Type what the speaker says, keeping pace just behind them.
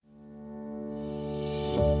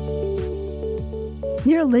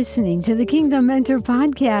You're listening to the Kingdom Mentor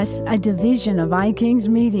Podcast, a division of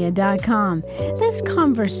iKingsMedia.com. This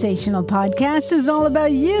conversational podcast is all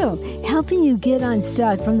about you, helping you get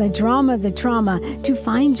unstuck from the drama of the trauma to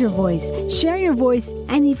find your voice, share your voice,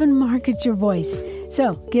 and even market your voice.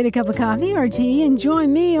 So get a cup of coffee or tea and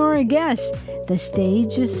join me or a guest. The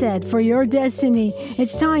stage is set for your destiny.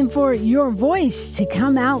 It's time for your voice to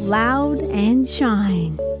come out loud and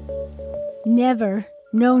shine. Never,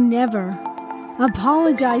 no, never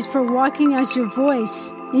apologize for walking out your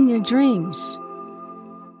voice in your dreams.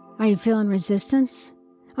 Are you feeling resistance?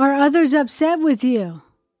 Are others upset with you?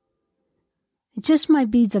 It just might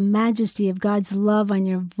be the majesty of God's love on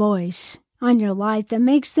your voice, on your life, that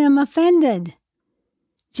makes them offended,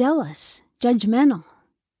 jealous, judgmental.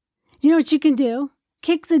 You know what you can do?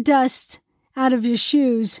 Kick the dust out of your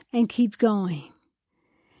shoes and keep going.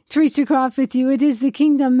 Teresa Croft with you. It is the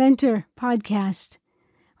Kingdom Mentor Podcast.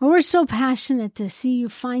 We're so passionate to see you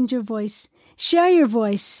find your voice, share your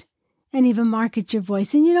voice, and even market your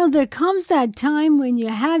voice. And you know, there comes that time when you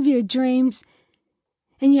have your dreams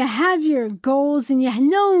and you have your goals and you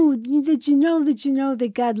know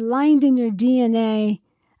that God lined in your DNA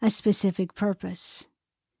a specific purpose.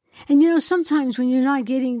 And you know, sometimes when you're not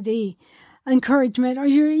getting the encouragement, or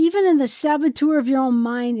you're even in the saboteur of your own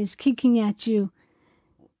mind is kicking at you,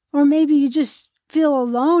 or maybe you just feel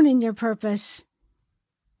alone in your purpose,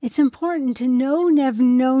 it's important to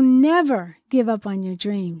never give up on your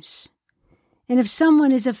dreams. And if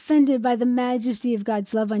someone is offended by the majesty of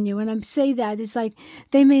God's love on you, and I say that, it's like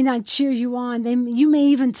they may not cheer you on. You may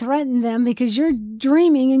even threaten them because you're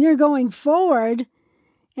dreaming and you're going forward,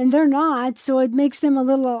 and they're not, so it makes them a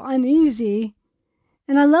little uneasy.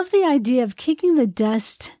 And I love the idea of kicking the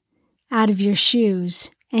dust out of your shoes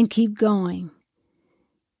and keep going.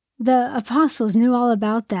 The apostles knew all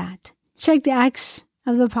about that. Check the Acts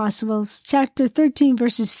of the Apostles, chapter 13,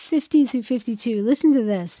 verses 50 through 52. Listen to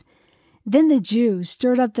this. Then the Jews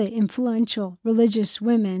stirred up the influential religious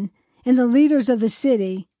women and the leaders of the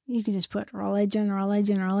city. You can just put religion,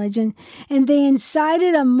 and they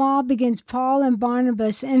incited a mob against Paul and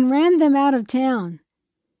Barnabas and ran them out of town.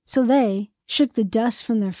 So they shook the dust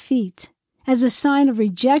from their feet as a sign of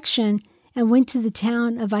rejection and went to the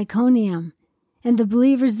town of Iconium. And the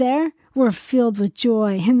believers there were filled with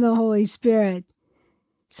joy in the Holy Spirit.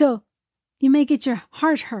 So you may get your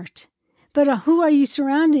heart hurt, but who are you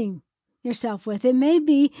surrounding yourself with? It may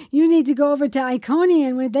be you need to go over to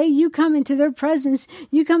Iconium where you come into their presence.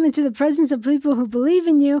 You come into the presence of people who believe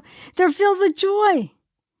in you. They're filled with joy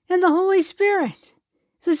and the Holy Spirit.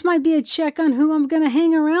 This might be a check on who I'm going to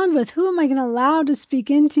hang around with. Who am I going to allow to speak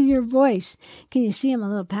into your voice? Can you see I'm a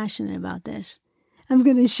little passionate about this? I'm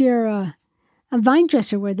going to share a vine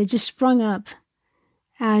dresser word that just sprung up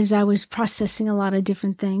as I was processing a lot of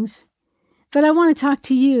different things. But I want to talk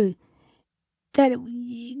to you that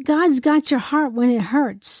God's got your heart when it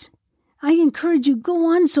hurts. I encourage you, go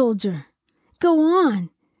on, soldier. Go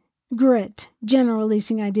on. Grit, general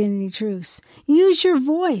releasing identity truths. Use your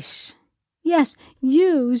voice. Yes,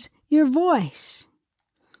 use your voice.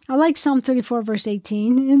 I like Psalm 34, verse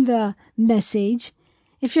 18 in the Message.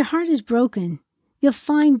 If your heart is broken, you'll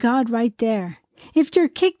find God right there. If you're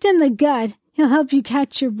kicked in the gut, He'll help you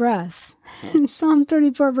catch your breath. Psalm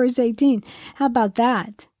 34, verse 18. How about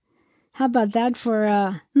that? How about that for,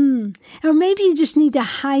 Or maybe you just need to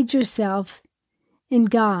hide yourself in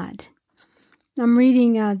God. I'm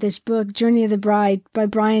reading this book, Journey of the Bride, by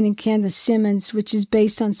Brian and Candace Simmons, which is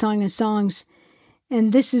based on Song of Songs.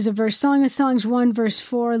 And this is a verse, Song of Songs 1, verse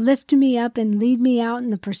 4. Lift me up and lead me out in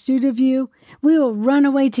the pursuit of you. We will run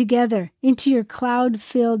away together into your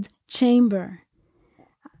cloud-filled chamber.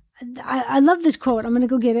 I love this quote. I'm going to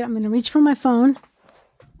go get it. I'm going to reach for my phone.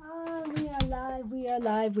 Oh, we are live, we are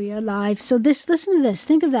live, we are live. So listen to this.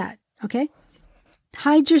 Think of that, okay?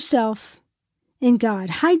 Hide yourself in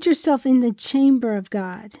God. Hide yourself in the chamber of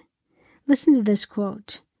God. Listen to this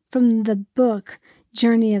quote from the book,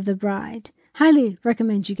 Journey of the Bride. Highly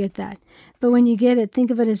recommend you get that. But when you get it,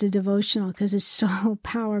 think of it as a devotional because it's so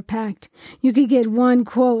power-packed. You could get one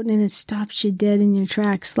quote and it stops you dead in your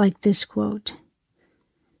tracks like this quote.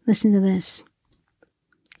 Listen to this.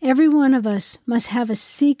 Every one of us must have a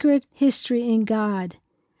secret history in God,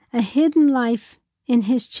 a hidden life in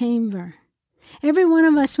His chamber. Every one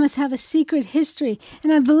of us must have a secret history,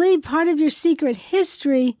 and I believe part of your secret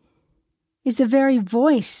history is the very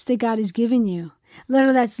voice that God has given you.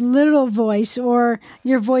 Whether that's literal voice or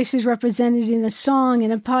your voice is represented in a song,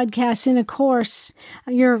 in a podcast, in a course.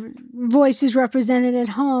 Your voice is represented at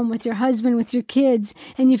home with your husband, with your kids,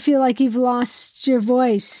 and you feel like you've lost your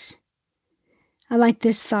voice. I like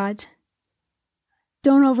this thought.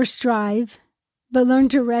 Don't overstrive. but learn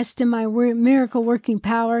to rest in my miracle working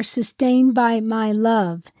power, sustained by my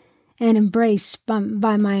love and embraced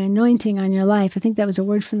by my anointing on your life. I think that was a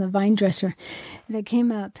word from the vine dresser that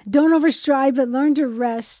came up. Don't overstrive, but learn to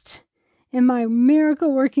rest in my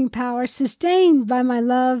miracle working power, sustained by my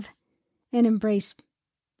love and embraced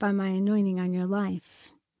by my anointing on your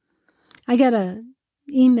life. I got an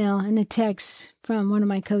email and a text from one of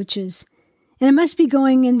my coaches, and it must be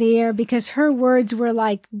going in the air because her words were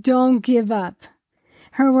like, don't give up.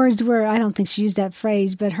 Her words were, I don't think she used that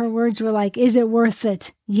phrase, but her words were like, is it worth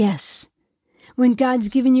it? Yes. When God's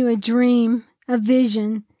given you a dream, a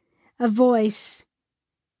vision, a voice,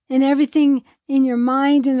 and everything in your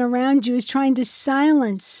mind and around you is trying to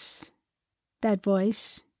silence that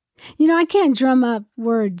voice. You know, I can't drum up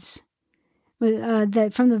words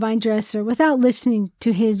that from the vine dresser without listening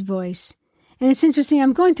to his voice. And it's interesting,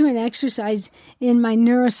 I'm going through an exercise in my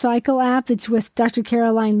Neurocycle app. It's with Dr.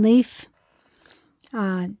 Caroline Leaf.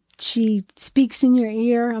 She speaks in your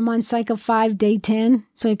ear. I'm on cycle 5, day 10,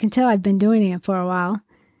 so you can tell I've been doing it for a while.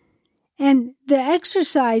 And the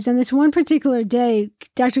exercise on this one particular day,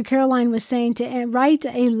 Dr. Caroline was saying to write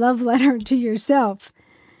a love letter to yourself.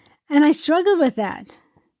 And I struggled with that.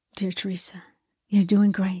 Dear Teresa, you're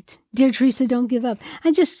doing great. Dear Teresa, don't give up.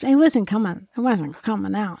 It wasn't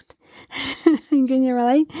coming out. Can you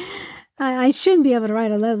relate? I shouldn't be able to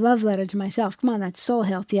write a love letter to myself. Come on, that's soul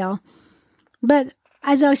health, y'all. But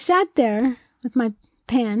as I sat there with my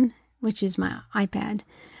pen, which is my iPad,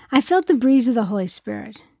 I felt the breeze of the Holy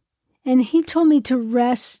Spirit. And he told me to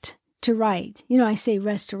rest to write. You know, I say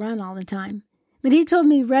rest to run all the time. But he told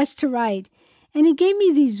me rest to write. And he gave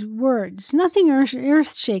me these words, nothing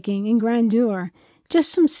earth-shaking in grandeur,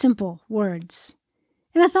 just some simple words.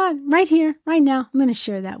 And I thought, right here, right now, I'm going to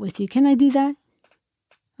share that with you. Can I do that?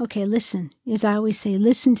 Okay, listen. As I always say,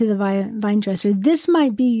 listen to the vine dresser. This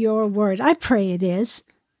might be your word. I pray it is.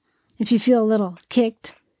 If you feel a little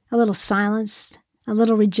kicked, a little silenced, a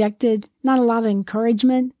little rejected, not a lot of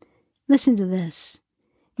encouragement, listen to this.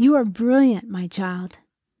 You are brilliant, my child.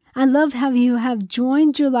 I love how you have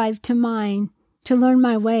joined your life to mine to learn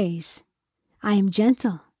my ways. I am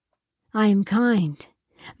gentle. I am kind.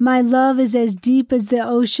 My love is as deep as the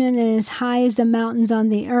ocean and as high as the mountains on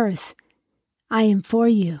the earth. I am for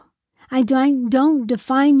you. I don't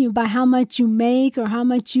define you by how much you make or how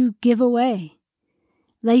much you give away.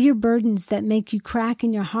 Lay your burdens that make you crack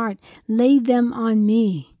in your heart. Lay them on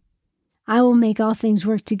me. I will make all things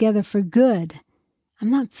work together for good. I'm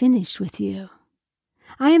not finished with you.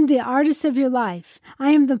 I am the artist of your life.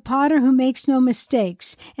 I am the potter who makes no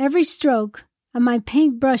mistakes. Every stroke of my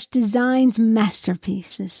paintbrush designs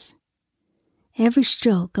masterpieces. Every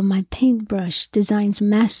stroke of my paintbrush designs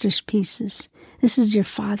masterpieces. This is your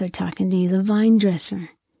Father talking to you, the vine dresser.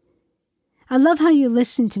 I love how you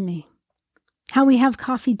listen to me, how we have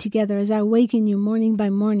coffee together as I awaken you morning by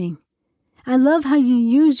morning. I love how you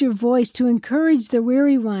use your voice to encourage the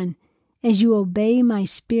weary one as you obey my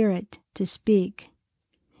spirit to speak.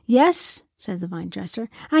 Yes, said the vine dresser,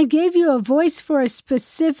 I gave you a voice for a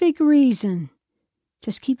specific reason.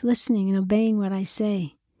 Just keep listening and obeying what I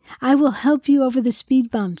say. I will help you over the speed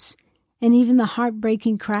bumps and even the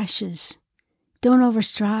heartbreaking crashes. Don't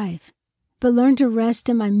overstrive, but learn to rest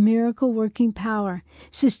in my miracle-working power,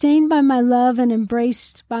 sustained by my love and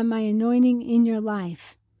embraced by my anointing in your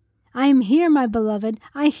life. I am here, my beloved.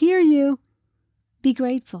 I hear you. Be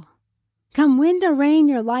grateful. Come wind or rain,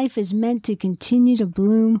 your life is meant to continue to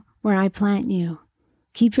bloom where I plant you.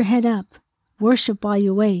 Keep your head up. Worship while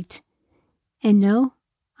you wait. And know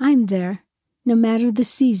I'm there, no matter the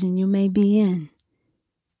season you may be in.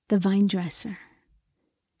 The vine dresser.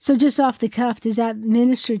 So just off the cuff, does that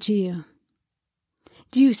minister to you?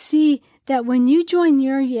 Do you see that when you join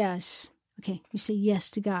your yes, okay, you say yes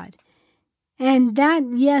to God, and that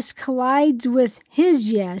yes collides with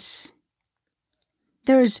his yes,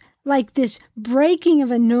 there's like this breaking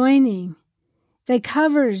of anointing that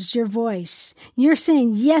covers your voice. You're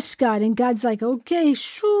saying, yes, God, and God's like, okay,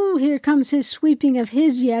 shoo, here comes his sweeping of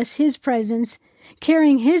his yes, his presence,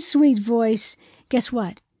 carrying his sweet voice. Guess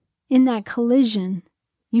what? In that collision,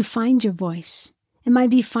 you find your voice. It might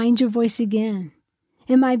be find your voice again.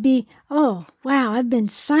 It might be, oh, wow, I've been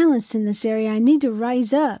silenced in this area. I need to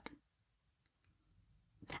rise up.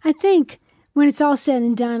 I think when it's all said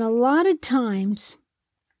and done, a lot of times,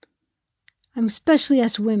 especially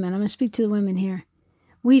us women, I'm going to speak to the women here,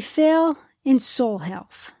 we fail in soul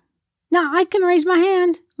health. Now, I can raise my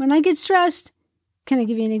hand when I get stressed. Can I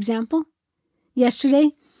give you an example?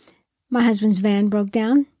 Yesterday, my husband's van broke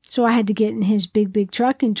down, so I had to get in his big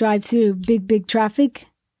truck and drive through big traffic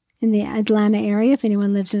in the Atlanta area. If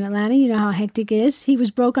anyone lives in Atlanta, you know how hectic it is. He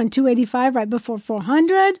was broke on 285 right before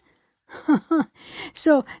 400.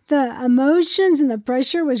 So the emotions and the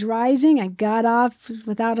pressure was rising. I got off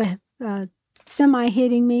without a semi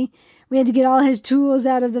hitting me. We had to get all his tools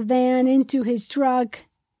out of the van into his truck.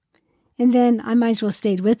 And then I might as well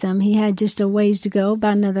stayed with him. He had just a ways to go,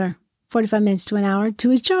 about another 45 minutes to an hour to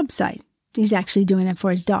his job site. He's actually doing it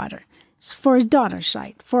for his daughter. It's for his daughter's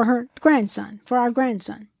site, for her grandson, for our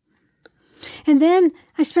grandson. And then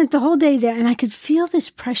I spent the whole day there, and I could feel this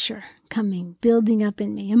pressure coming, building up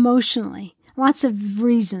in me emotionally. Lots of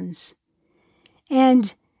reasons.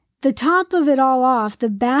 And the top of it all off, the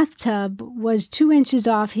bathtub was 2 inches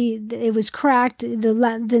off. It was cracked.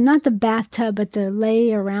 Not the bathtub, but the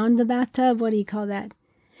lay around the bathtub. What do you call that?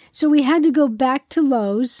 So we had to go back to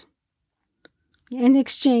Lowe's and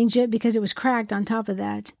exchange it because it was cracked on top of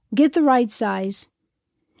that. Get the right size.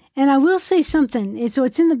 And I will say something. It's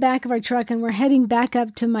in the back of our truck, and we're heading back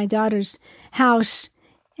up to my daughter's house.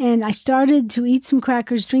 And I started to eat some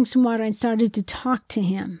crackers, drink some water, and started to talk to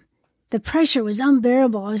him. The pressure was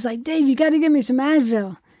unbearable. I was like, Dave, you got to give me some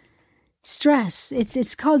Advil. Stress.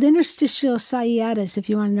 It's called interstitial cystitis, if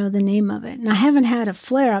you want to know the name of it. And I haven't had a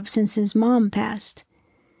flare-up since his mom passed.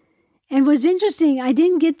 And what's interesting, I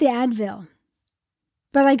didn't get the Advil.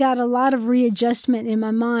 But I got a lot of readjustment in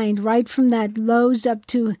my mind right from that Lowe's up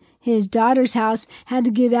to his daughter's house. Had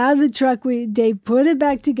to get out of the truck. Dave put it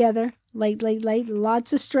back together. Late.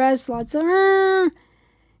 Lots of stress, lots of...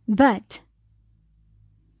 But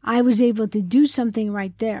I was able to do something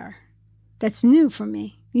right there that's new for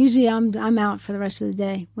me. Usually I'm out for the rest of the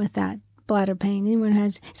day with that bladder pain. Anyone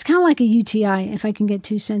has... It's kind of like a UTI if I can get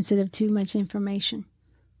too sensitive, too much information.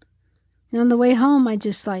 And on the way home, I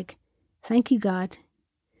just thank you, God.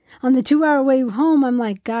 On the 2-hour way home, I'm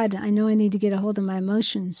like, God, I know I need to get a hold of my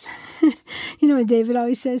emotions. You know what David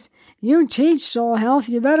always says? You teach soul health.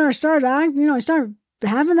 You better start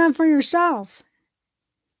having that for yourself.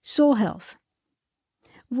 Soul health.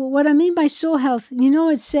 Well, what I mean by soul health,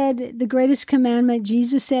 it said the greatest commandment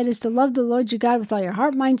Jesus said is to love the Lord your God with all your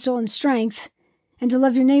heart, mind, soul, and strength, and to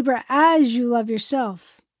love your neighbor as you love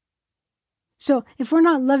yourself. So if we're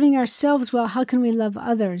not loving ourselves well, how can we love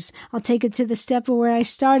others? I'll take it to the step of where I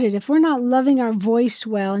started. If we're not loving our voice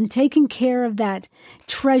well and taking care of that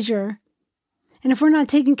treasure, and if we're not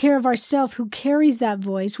taking care of ourselves who carries that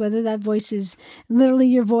voice, whether that voice is literally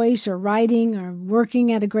your voice or writing or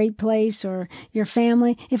working at a great place or your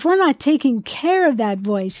family, if we're not taking care of that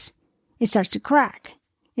voice, it starts to crack.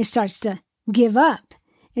 It starts to give up.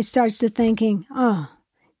 It starts to thinking, oh,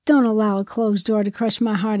 don't allow a closed door to crush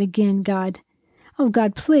my heart again, God. Oh,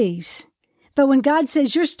 God, please. But when God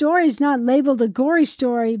says your story is not labeled a gory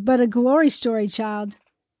story, but a glory story, child,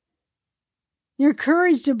 your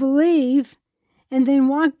courage to believe and then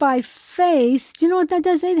walk by faith, do you know what that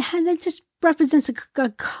does? That just represents a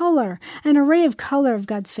color, an array of color of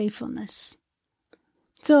God's faithfulness.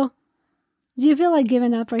 So, do you feel like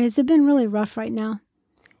giving up? Or has it been really rough right now?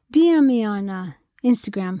 DM me on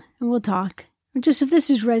Instagram and we'll talk. Or just if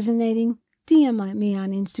this is resonating, DM me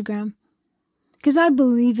on Instagram. Because I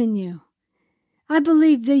believe in you. I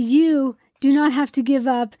believe that you do not have to give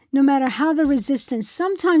up no matter how the resistance.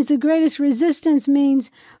 Sometimes the greatest resistance means,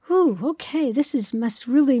 okay, must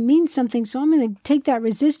really mean something. So I'm going to take that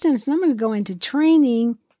resistance and I'm going to go into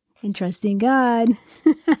training and trusting God.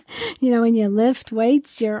 When you lift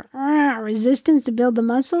weights, your resistance to build the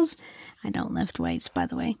muscles. I don't lift weights, by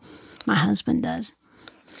the way. My husband does.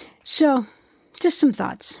 So, just some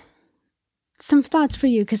thoughts. Some thoughts for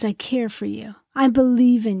you because I care for you. I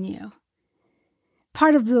believe in you.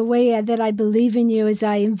 Part of the way that I believe in you is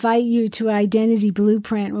I invite you to Identity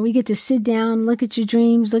Blueprint, where we get to sit down, look at your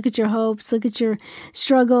dreams, look at your hopes, look at your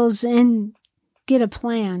struggles, and get a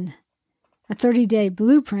plan, a 30-day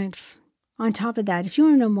blueprint on top of that. If you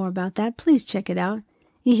want to know more about that, please check it out.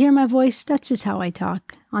 You hear my voice? That's just how I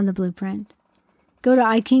talk on the blueprint. Go to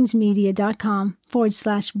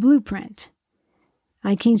ikingsmedia.com/blueprint.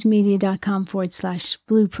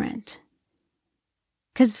 ikingsmedia.com/blueprint.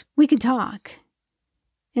 Because we could talk.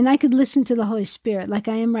 And I could listen to the Holy Spirit like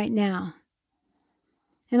I am right now.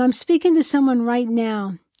 And I'm speaking to someone right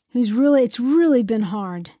now it's really been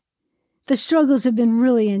hard. The struggles have been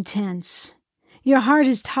really intense. Your heart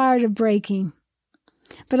is tired of breaking.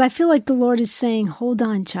 But I feel like the Lord is saying, hold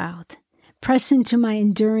on, child. Press into my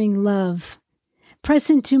enduring love. Press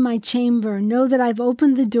into my chamber. Know that I've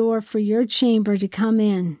opened the door for your chamber to come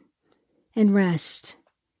in and rest.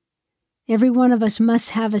 Every one of us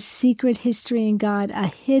must have a secret history in God, a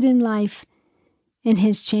hidden life in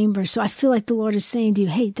His chamber. So I feel like the Lord is saying to you,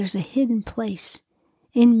 hey, there's a hidden place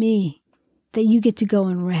in me that you get to go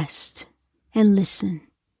and rest and listen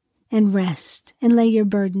and rest and lay your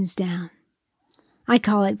burdens down. I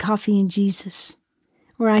call it Coffee and Jesus,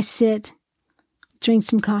 where I sit, drink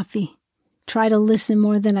some coffee, try to listen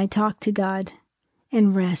more than I talk to God,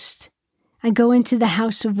 and rest. I go into the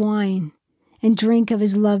house of wine and drink of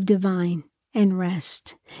his love divine and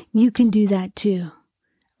rest. You can do that too.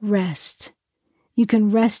 Rest. You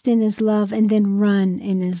can rest in his love and then run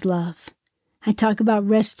in his love. I talk about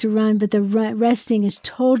rest to run, but the resting is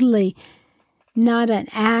totally not an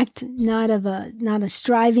act, not a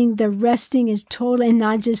striving. The resting is totally, and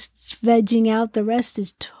not just vegging out. The rest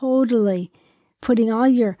is totally putting all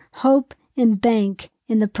your hope and bank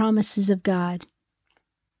in the promises of God.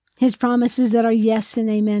 His promises that are yes and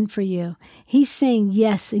amen for you. He's saying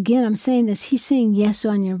yes. Again, I'm saying this. He's saying yes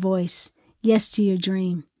on your voice. Yes to your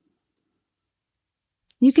dream.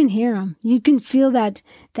 You can hear him. You can feel that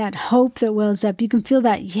hope that wells up. You can feel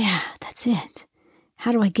that, yeah, that's it.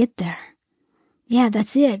 How do I get there? Yeah,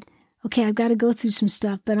 that's it. Okay, I've got to go through some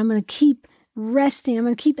stuff, but I'm going to keep resting. I'm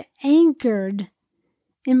going to keep anchored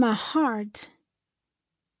in my heart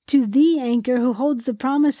to the anchor who holds the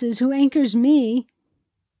promises, who anchors me.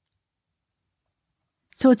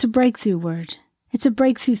 So it's a breakthrough word. It's a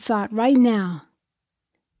breakthrough thought right now.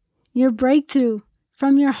 Your breakthrough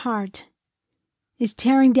from your heart is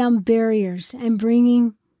tearing down barriers and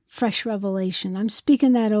bringing fresh revelation. I'm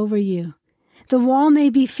speaking that over you. The wall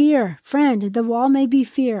may be fear, friend. The wall may be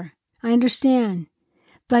fear. I understand.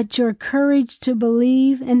 But your courage to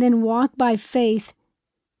believe and then walk by faith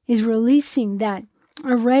is releasing that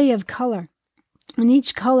array of color. And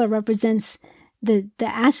each color represents the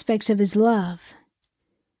aspects of his love.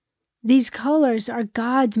 These colors are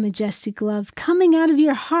God's majestic love coming out of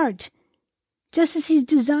your heart, just as he's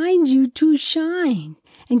designed you to shine.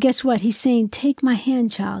 And guess what? He's saying, take my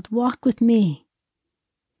hand, child. Walk with me.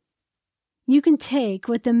 You can take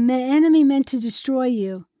what the enemy meant to destroy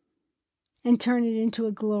you and turn it into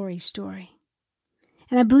a glory story.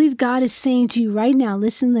 And I believe God is saying to you right now,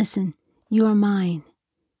 listen, you are mine.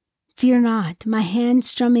 Fear not. My hand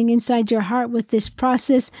strumming inside your heart with this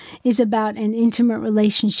process is about an intimate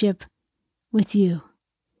relationship with you.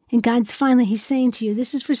 And he's saying to you,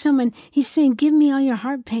 this is for someone, he's saying, give me all your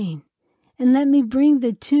heart pain and let me bring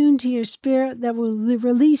the tune to your spirit that will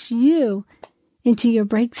release you into your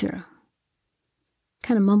breakthrough.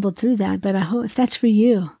 Kind of mumbled through that, but I hope if that's for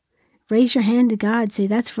you, raise your hand to God, say,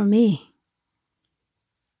 that's for me.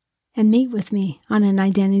 And meet with me on an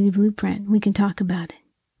identity blueprint. We can talk about it.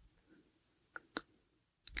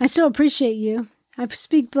 I so appreciate you. I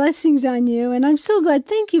speak blessings on you, and I'm so glad.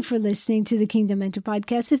 Thank you for listening to the Kingdom Mentor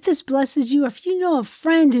Podcast. If this blesses you, if you know a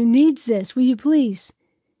friend who needs this, will you please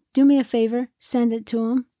do me a favor? Send it to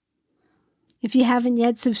them. If you haven't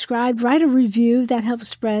yet subscribed, write a review. That helps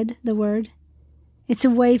spread the word. It's a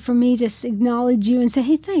way for me to acknowledge you and say,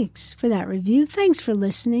 hey, thanks for that review. Thanks for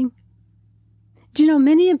listening. Do you know,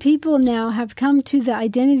 many people now have come to the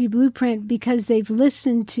Identity Blueprint because they've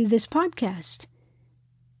listened to this podcast.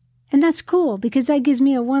 And that's cool because that gives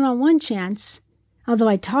me a one-on-one chance. Although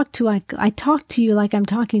I talk to you like I'm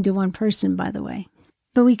talking to one person, by the way.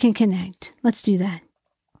 But we can connect. Let's do that.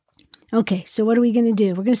 Okay, so what are we going to do?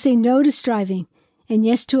 We're going to say no to striving and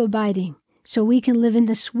yes to abiding so we can live in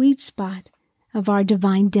the sweet spot of our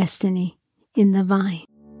divine destiny in the vine.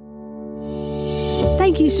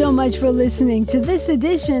 Thank you so much for listening to this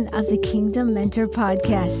edition of the Kingdom Mentor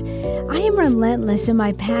Podcast. I am relentless in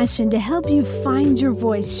my passion to help you find your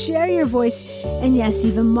voice, share your voice, and yes,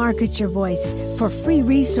 even market your voice. For free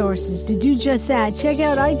resources to do just that, check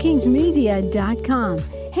out ikingsmedia.com.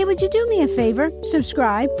 Hey, would you do me a favor?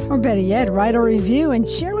 Subscribe, or better yet, write a review and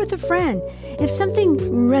share with a friend. If something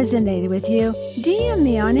resonated with you, DM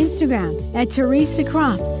me on Instagram at Teresa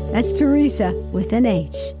Croft. That's Teresa with an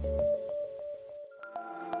H.